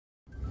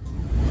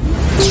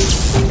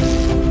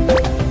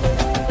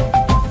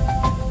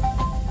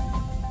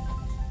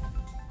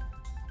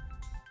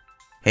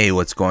Hey,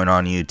 what's going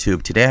on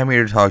YouTube? Today I'm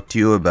here to talk to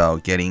you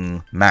about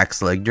getting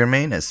max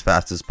Legerdemain as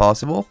fast as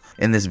possible.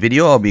 In this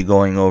video I'll be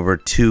going over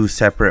two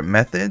separate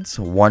methods.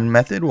 One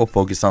method will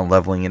focus on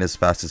leveling it as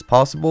fast as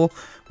possible,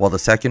 while the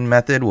second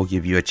method will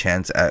give you a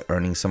chance at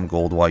earning some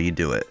gold while you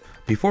do it.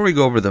 Before we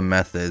go over the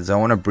methods, I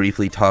want to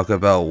briefly talk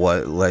about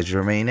what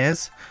Legerdemain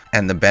is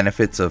and the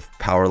benefits of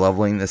power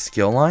leveling this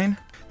skill line.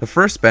 The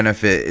first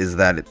benefit is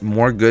that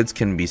more goods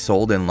can be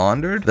sold and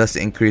laundered, thus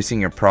increasing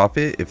your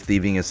profit if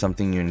thieving is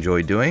something you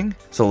enjoy doing.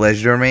 So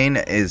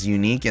Legerdemain is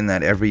unique in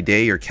that every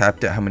day you're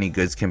capped at how many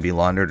goods can be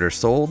laundered or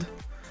sold.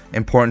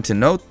 Important to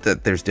note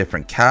that there's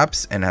different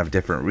caps and have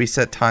different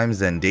reset times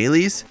than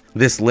dailies.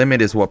 This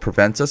limit is what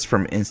prevents us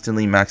from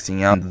instantly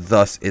maxing out,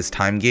 thus is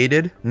time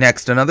gated.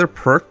 Next, another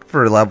perk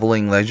for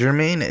leveling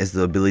Legerdemain is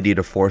the ability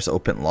to force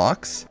open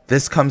locks.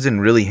 This comes in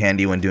really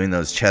handy when doing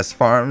those chest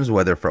farms,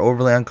 whether for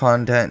overland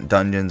content,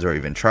 dungeons, or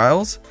even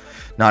trials.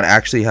 Not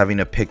actually having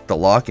to pick the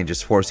lock and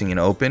just forcing it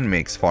open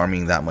makes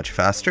farming that much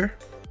faster.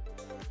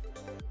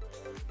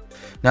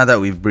 Now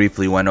that we've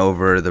briefly went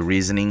over the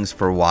reasonings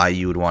for why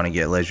you would want to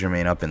get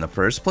Legerdemain up in the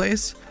first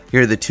place,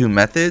 here are the two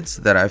methods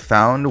that I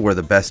found were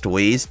the best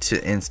ways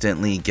to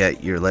instantly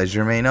get your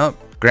Legerdemain up.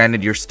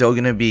 Granted, you're still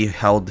going to be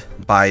held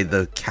by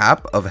the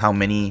cap of how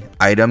many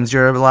items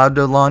you're allowed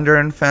to launder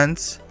and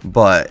fence,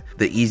 but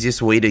the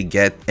easiest way to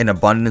get an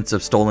abundance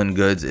of stolen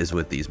goods is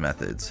with these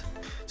methods.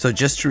 So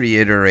just to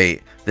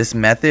reiterate, this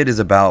method is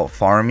about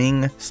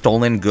farming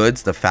stolen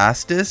goods the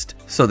fastest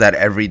so that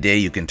every day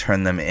you can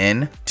turn them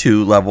in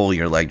to level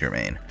your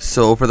Legerdemain.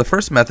 So for the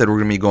first method, we're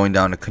going to be going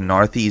down to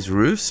Canarthy's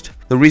Roost.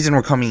 The reason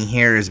we're coming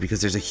here is because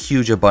there's a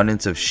huge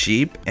abundance of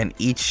sheep, and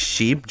each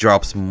sheep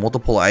drops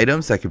multiple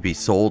items that could be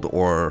sold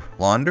or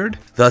laundered.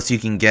 Thus you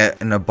can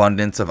get an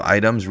abundance of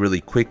items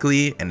really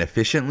quickly and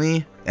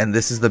efficiently, and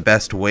this is the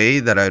best way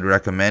that I'd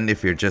recommend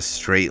if you're just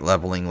straight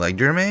leveling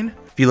Legerdemain.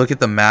 If you look at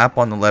the map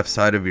on the left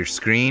side of your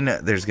screen,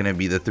 there's going to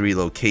be the three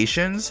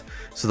locations.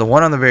 So the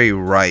one on the very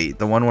right,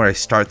 the one where I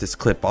start this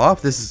clip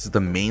off, this is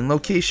the main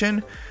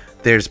location.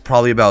 There's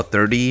probably about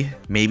 30,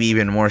 maybe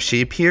even more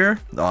sheep here.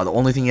 The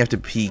only thing you have to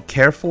be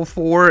careful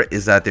for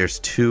is that there's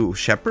two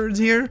shepherds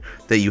here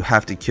that you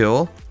have to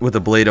kill with a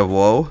Blade of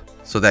Woe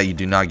so that you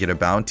do not get a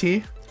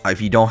bounty.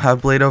 If you don't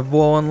have Blade of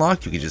Woe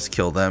unlocked, you can just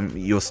kill them.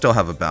 You'll still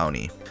have a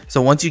bounty.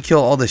 So once you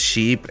kill all the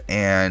sheep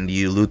and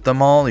you loot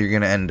them all, you're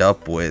going to end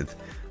up with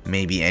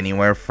maybe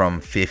anywhere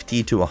from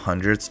 50 to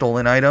 100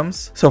 stolen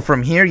items. So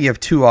from here you have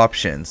two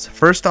options.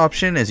 First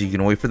option is you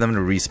can wait for them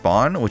to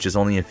respawn, which is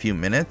only a few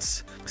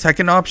minutes.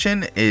 Second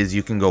option is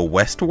you can go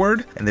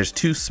westward, and there's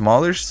two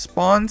smaller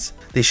spawns.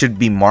 They should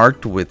be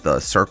marked with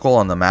a circle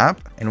on the map,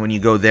 and when you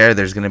go there,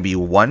 there's going to be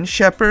one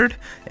shepherd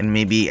and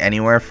maybe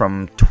anywhere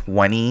from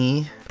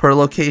 20 per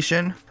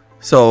location.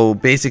 So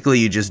basically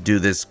you just do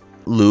this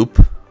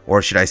loop,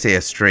 or should I say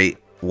a straight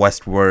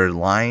westward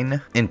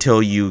line,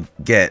 until you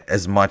get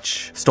as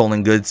much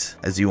stolen goods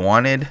as you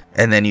wanted,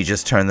 and then you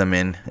just turn them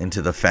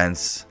into the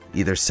fence,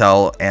 either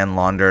sell and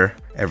launder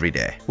every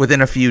day.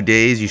 Within a few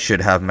days you should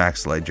have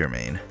max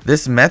Legerdemain.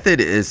 This method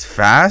is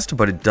fast,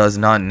 but it does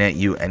not net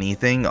you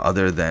anything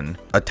other than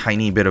a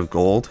tiny bit of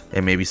gold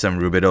and maybe some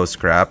rubido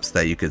scraps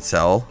that you could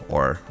sell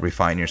or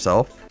refine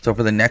yourself. So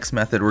for the next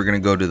method, we're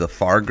going to go to the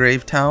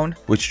Fargrave town,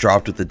 which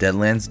dropped with the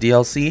Deadlands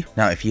DLC.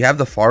 Now, if you have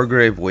the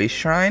Fargrave Waste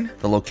Shrine,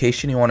 the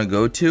location you want to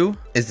go to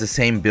is the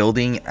same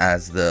building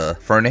as the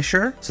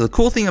Furnisher. So the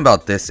cool thing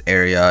about this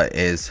area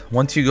is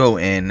once you go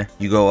in,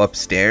 you go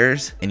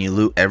upstairs and you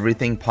loot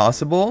everything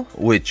possible,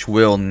 which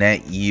will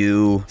net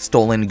you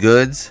stolen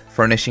goods,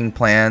 furnishing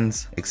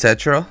plans,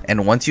 etc.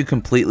 And once you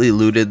completely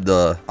looted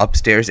the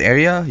upstairs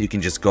area, you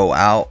can just go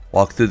out,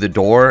 walk through the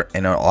door,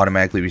 and it'll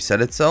automatically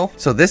reset itself.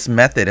 So this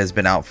method has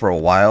been out for a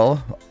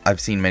while. I've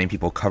seen many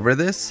people cover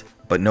this,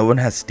 but no one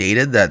has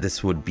stated that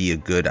this would be a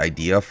good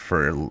idea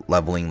for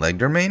leveling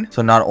Legerdemain.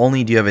 So not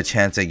only do you have a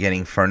chance at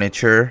getting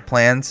furniture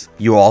plans,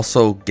 you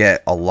also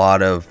get a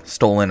lot of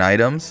stolen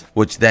items,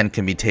 which then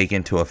can be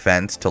taken to a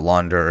fence to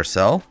launder or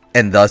sell.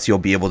 And thus you'll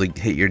be able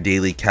to hit your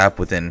daily cap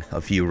within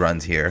a few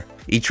runs here.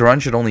 Each run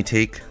should only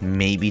take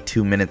maybe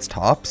 2 minutes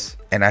tops.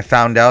 And I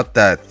found out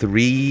that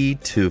 3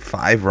 to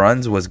 5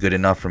 runs was good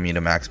enough for me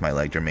to max my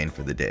Legerdemain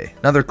for the day.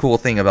 Another cool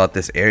thing about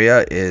this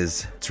area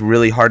is it's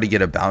really hard to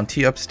get a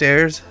bounty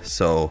upstairs,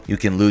 so you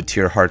can loot to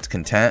your heart's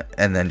content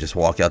and then just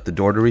walk out the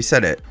door to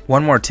reset it.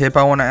 One more tip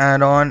I want to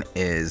add on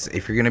is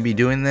if you're going to be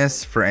doing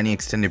this for any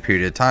extended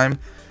period of time,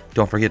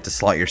 don't forget to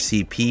slot your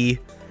CP.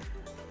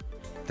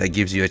 That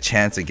gives you a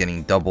chance at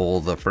getting double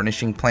the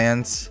furnishing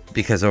plans,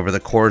 because over the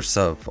course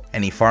of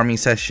any farming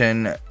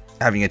session,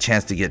 having a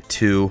chance to get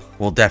 2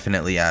 will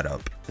definitely add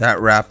up. That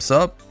wraps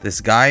up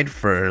this guide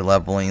for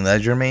leveling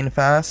Legerdemain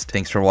fast.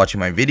 Thanks for watching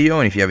my video,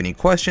 and if you have any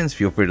questions,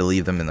 feel free to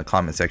leave them in the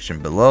comment section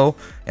below,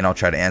 and I'll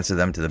try to answer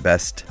them to the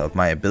best of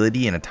my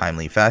ability in a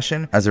timely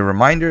fashion. As a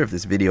reminder, if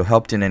this video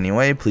helped in any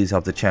way, please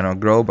help the channel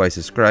grow by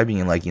subscribing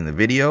and liking the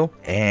video.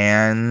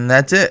 And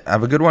that's it.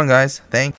 Have a good one, guys. Thanks.